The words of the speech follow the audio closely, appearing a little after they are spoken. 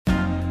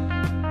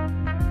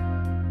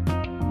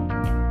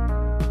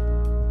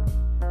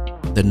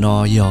The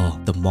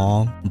Ntawv, The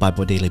Mom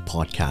Bible Daily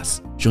Podcast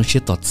ช่วงเชื่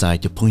อต่อใจ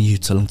จะพุ่งยืด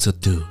จะลงจะ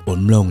ดูบน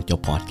ลงจะ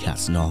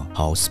podcast เนาะเข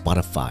า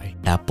Spotify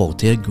Apple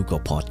ที่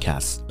Google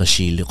Podcast และ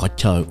ชีหรือเขาเ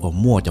จอว่า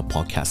มั่วจะ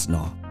podcast เน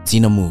าะจี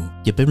นมู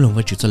อย่าไปลง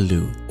ว่าจะ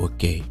รู้โอ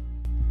เค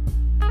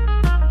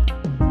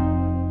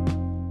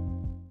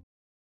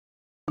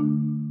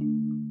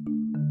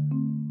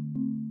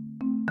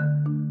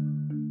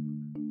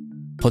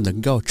พอหนัง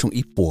เก้าช่วง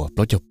อีปัวเพ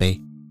ราะจะไป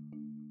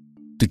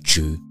ตุ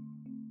จือ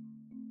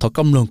ทอก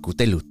ำลงกูไ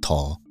ด้หลุดทอ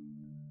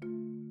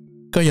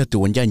ก็อย่าตั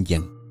วยันยั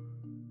ง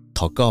ท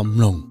อก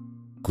ำลง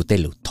กูได้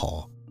หลุดทอ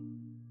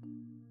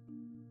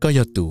ก็อ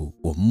ย่าตัว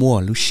หัวมั่ว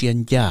ลุเชียน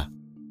ยา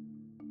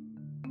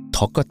ท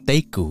อก็ได้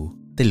กู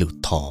ได้หลุด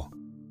ทอ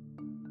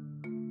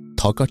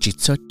ทอก็จิต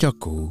เจ้าเจ้า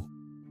กู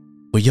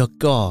ว่าอย่า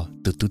ก็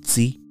ตุ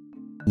จี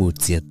มู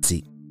เจียจี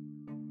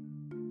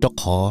ดอก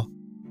หอ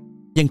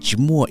ยังจิ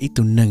มั่วอี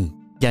ตัวหนึ่ง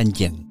ยัน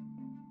ยัง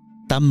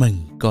ตามึง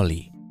ก็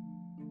ลี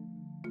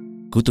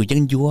กูตัวยั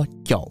งยัว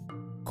เจ้า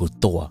กู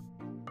ตัว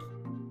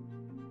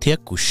เทีย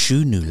กูซื้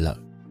อหนึ่งละ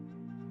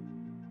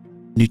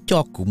นี่เจ้า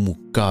กูมุก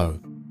เกอ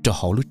จะ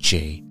หาลุเจ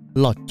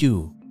ลอดอยู่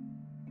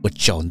ว่า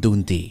จอนดุน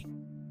ดี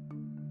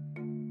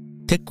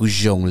เทียกู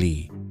ยงลี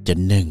จะ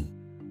หนึ่ง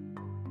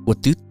ว่า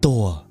ตื้อตั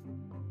ว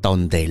ตอน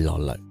เดลอ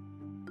ละ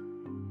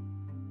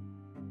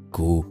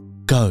กู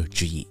เกอ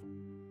จี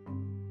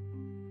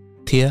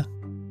เทีย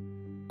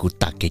กู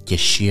ตักเกจ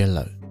เชียเล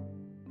ย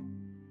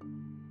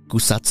กู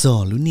สัตว์จอ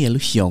ลุเนี่ย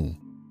ลุยง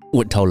อ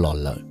วดเท่าหล่อ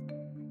เลย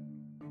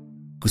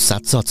กูสั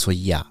ตว์จอสวย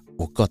ยา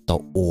ว่าก็ต่อ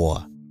อัว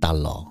ตา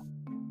หล่อ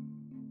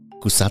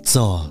กูสัตว์จ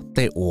อเต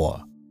ะอัว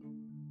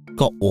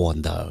ก็อัว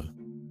เดอ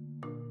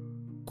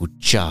กู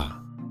จ้า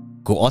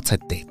กูอ้อใส่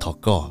เตะทอ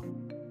ก็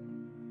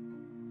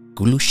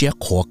กูลุเชีย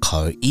ขอเข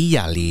ยอีย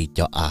าลีจ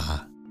ะอา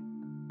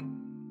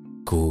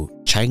กู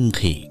ใช้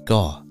ขี่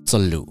ก็จะ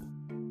ลุ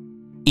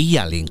อีย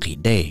าลิงขี่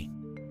ได้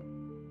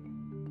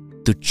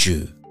ตุจื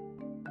อ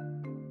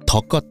ทอ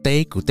ก็เต้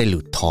กูเต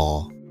ลุทอ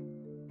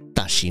ต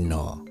าชิโน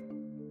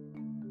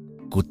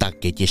กูตา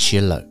เกจเช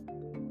ล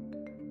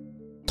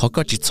ทอ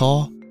ก็จิตอ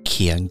เ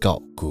ขียนกับ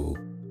กู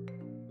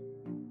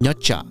ย้อน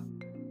จาก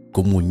กู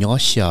มูย้อน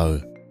เชียว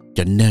จ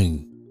ะหนึ่ง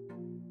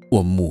ว่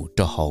ามูจ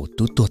ะหา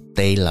ตัวเ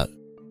ต้เลย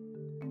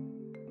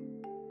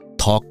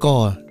ทอก็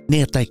เ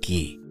นี่ยใต้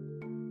กี่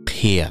เ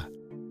พีย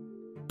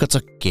ก็จะ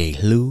เก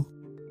ลู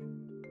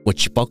ว่า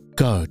จิบอกเ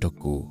กิด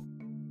กู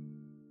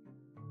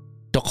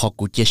ดอกหอ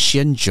กูจะเชี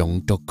ยนจง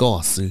ดอกก็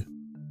ซื้อ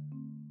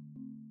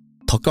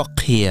ทอก็เ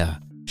พีย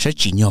ใช้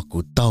จีนยอกู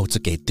เต้าจะ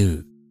เกตือ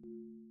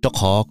ดอก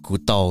หอกู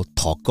เต้า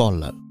ทอก็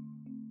ละ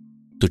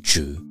ตุ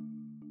จือ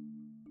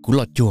กูหล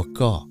อดจัว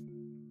ก็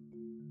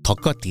ทอ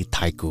ก็ตีไท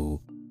ยกู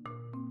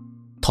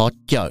ทอ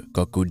เจอ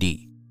ก็กูดี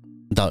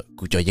เดา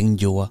กูจะยัง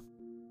ยัว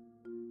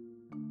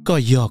ก็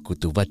ย่อกู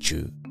ตัวว่าจื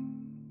อ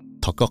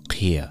ทอก็เ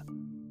พีย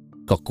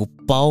ก็กู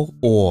เป้า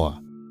อัว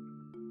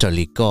จะ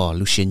ลีก็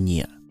ลุเชียนเ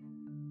นี่ย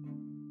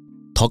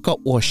ทอก็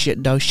อัวเสีย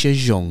ดาวเสีย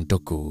ยงตัว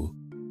กู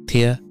เ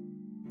ทีย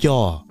ย่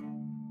อ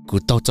กู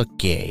เต้าจะ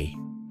เก๋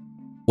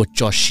ว่าจ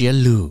อเสีย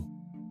ลู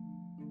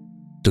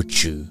ตุ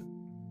จือ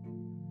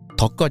ท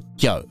อก็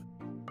เจอ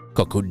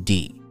ก็กู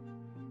ดี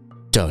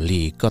เจอ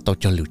ลีก็เต้า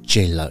จะลูเจ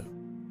ล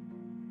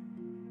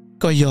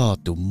ก็ย่อ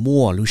ตัวมั่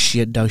วลุเสี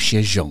ยดาวเสี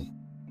ยยง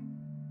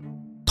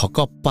ทอ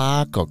ก็ป้า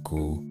ก็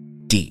กู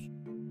ดี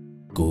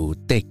กู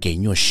เตะเก๋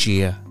ยัวเสี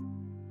ย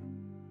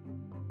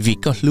วิ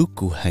ก็ลูก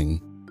กูหัง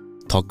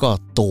ทอก็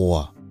ตัว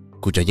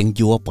กูจะยัง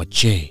ยัวปะเ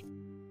จ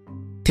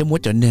เทียมว่า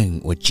จะหนึ่ง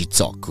ว่าจี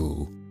จ่อกู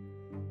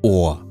อั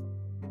ว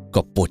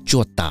ก็ปวดจั่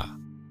วตา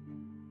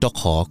ดอก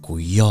หอกู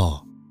ย่อ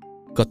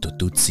ก็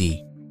ตุจี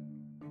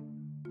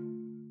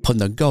พอห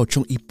นังเก้าช่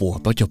วงอีปัว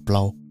เราจะเปล่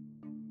า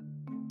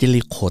จะเรี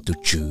ยกขอตุ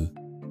จือ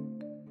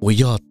ว่า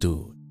ย่อตุ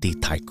ตี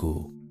ไทยกู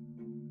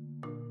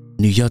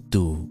นี่ย่อ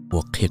ตุว่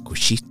าเคกู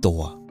ชิตั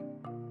ว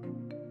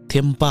เที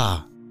ยมป้า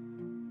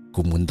กู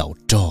มุนเดา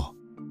จ่อ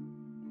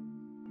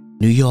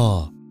นี่ย่อ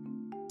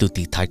ตุ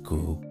ตีไทยกู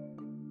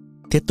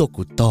เทียตัว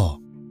กูต่อ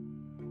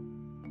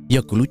ย่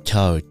อกูรู้เช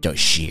อจะ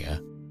เสีย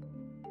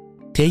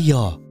เทียย่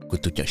อกู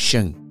ตุจะเ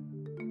ชิง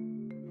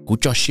กู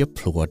จะเสียพ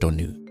ลัวตัว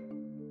นึ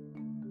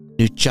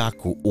นี่จ้า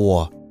กูอัว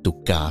ตุ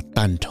กา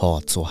ตันทอ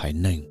ตัวหาย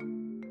หนึ่ง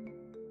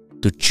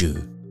ตุจือ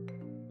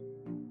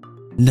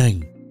หนึ่ง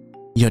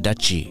ย่อดั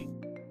จี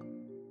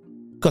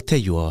ก็เทีย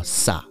ยัว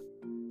สะ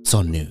จอ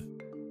นนึ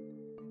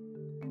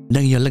ห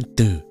นึ่งย่อลัง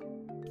ตือ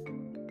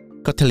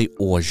ก็เทลิ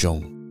อัวจง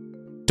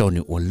โจ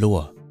นึอัวลัว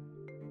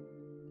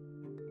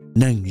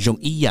หนึ่งจง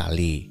อียา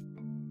ลี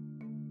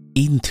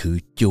อินถือ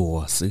จัว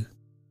ซื้อ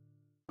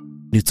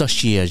นึกจะเ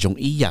ชียจง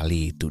อียา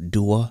ลีตุ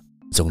ดัว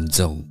จ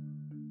ง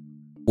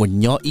วัน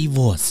ย่ออี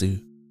วัวซื้อ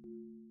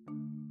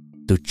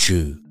ตุจื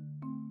อ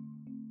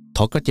ท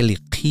อก็จะเรีย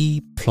กที่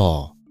พลอ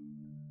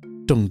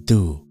จง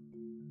ดู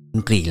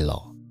กรีหล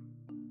อ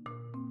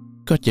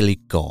ก็จะเรียก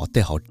ก่อแต่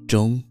เขาจ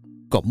ง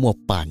ก็มัว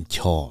ปานช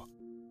อ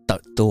ตั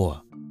ดตัว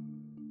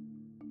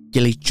จะ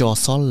เรียกจอ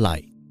ซ้อนไหล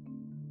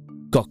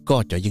ก็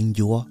จะยัง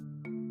ยัว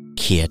เ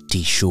ขีย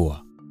ตีชัว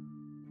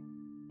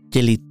เจ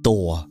ลีตั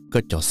วก็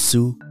จะ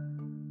สู้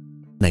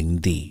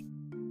nành đi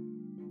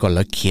có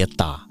lỡ kia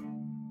ta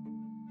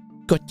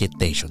có chế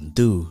tệ sẵn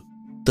tu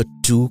tôi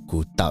chú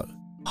cụ tạo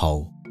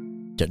hậu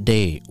cho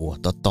đây của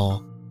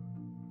to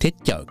thiết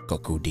chợ có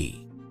cụ đi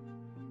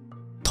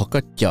thọ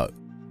có chợ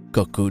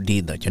có cụ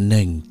đi đó cho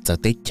nên cho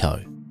tết chợ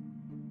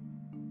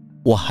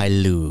và hai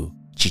lù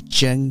chỉ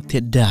chân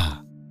thiết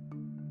đà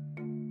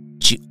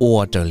chỉ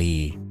ô trở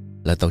lì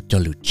là tao cho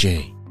lù chê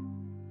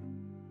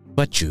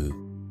và chữ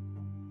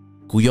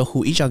cụ yếu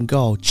hữu ý rằng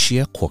cao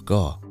chia khổ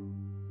cao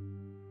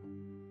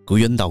cụ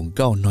yên đồng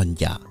cao non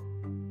dạ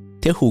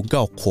thế hữu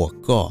cao khổ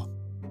cao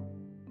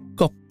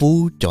có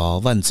bú cho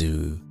văn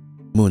dự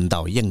muốn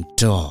đào yên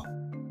cho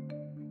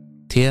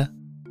thế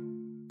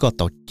có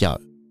tàu chợ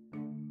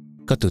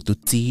có tụi tôi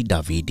chỉ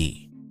đào vì đi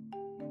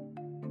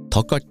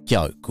thọ có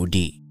chợ cụ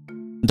đi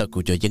đã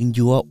cụ cho dân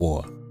vua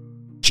ở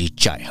chỉ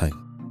chạy hơn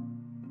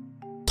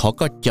thọ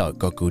có chợ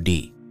có cụ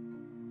đi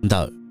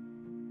đã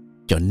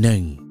cho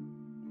nên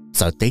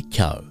sao tết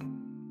chợ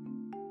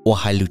và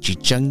hai lũ chỉ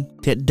chân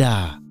thế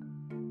đà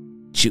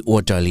chỉ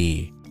ô trở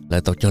lì là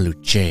tao cho lũ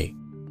chê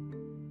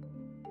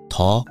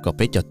thọ có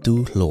bé cho tu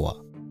lùa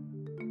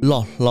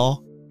lo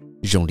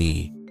dùng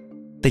đi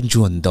tên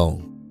chuẩn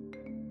đồng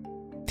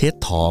thế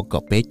thọ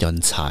có bé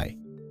chọn xài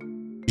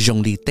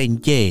dùng đi tên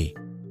dê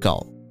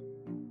cậu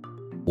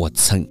và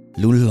chân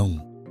lũ lông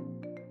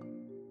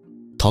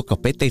thọ có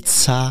bé tên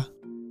xa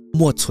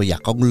mua cho nhà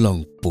con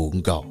lông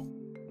bụng cậu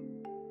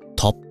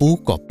thọ bú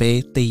có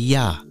bé tên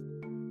ya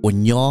và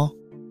nhỏ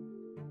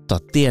tao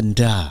tiền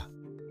ra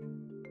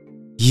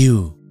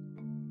yêu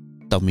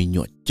tao mình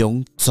nhọ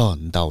chống tròn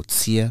đầu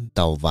chia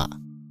đầu vạ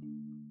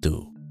từ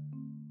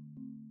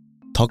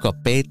thọ có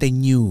bé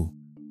tên như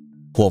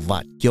hoặc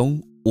vạ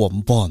chống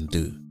uổng bọn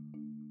từ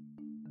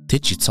thế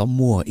chỉ cháu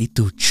mua ít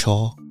tu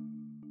cho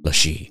là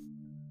gì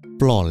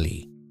bỏ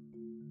lì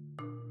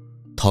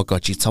thọ có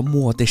chỉ cháu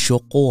mua để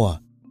số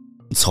qua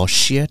cháu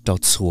xé đầu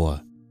chùa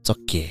cho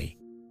kể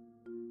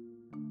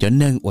cho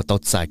nên tôi tao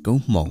giải cũng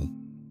mong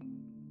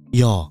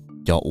yo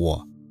cho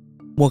tôi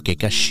mua cái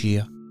cá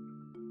xé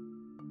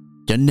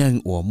cho nên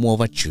tôi mua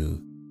vật chữ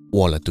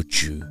tôi là tu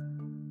chữ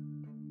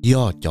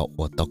yo cho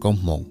tôi tao cũng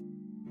mong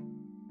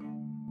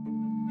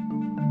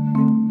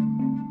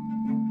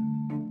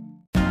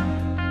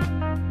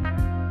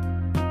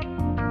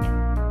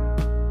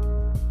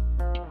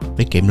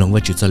với kiếm lòng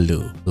với chữ cho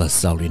lửa là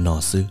sao để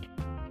nó sư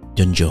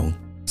dân dòng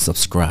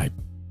subscribe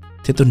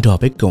thế tuần đó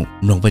với cùng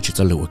lòng với chữ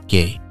cho lửa ok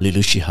lý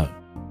lưu sĩ hậu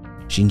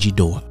xin chỉ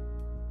đồ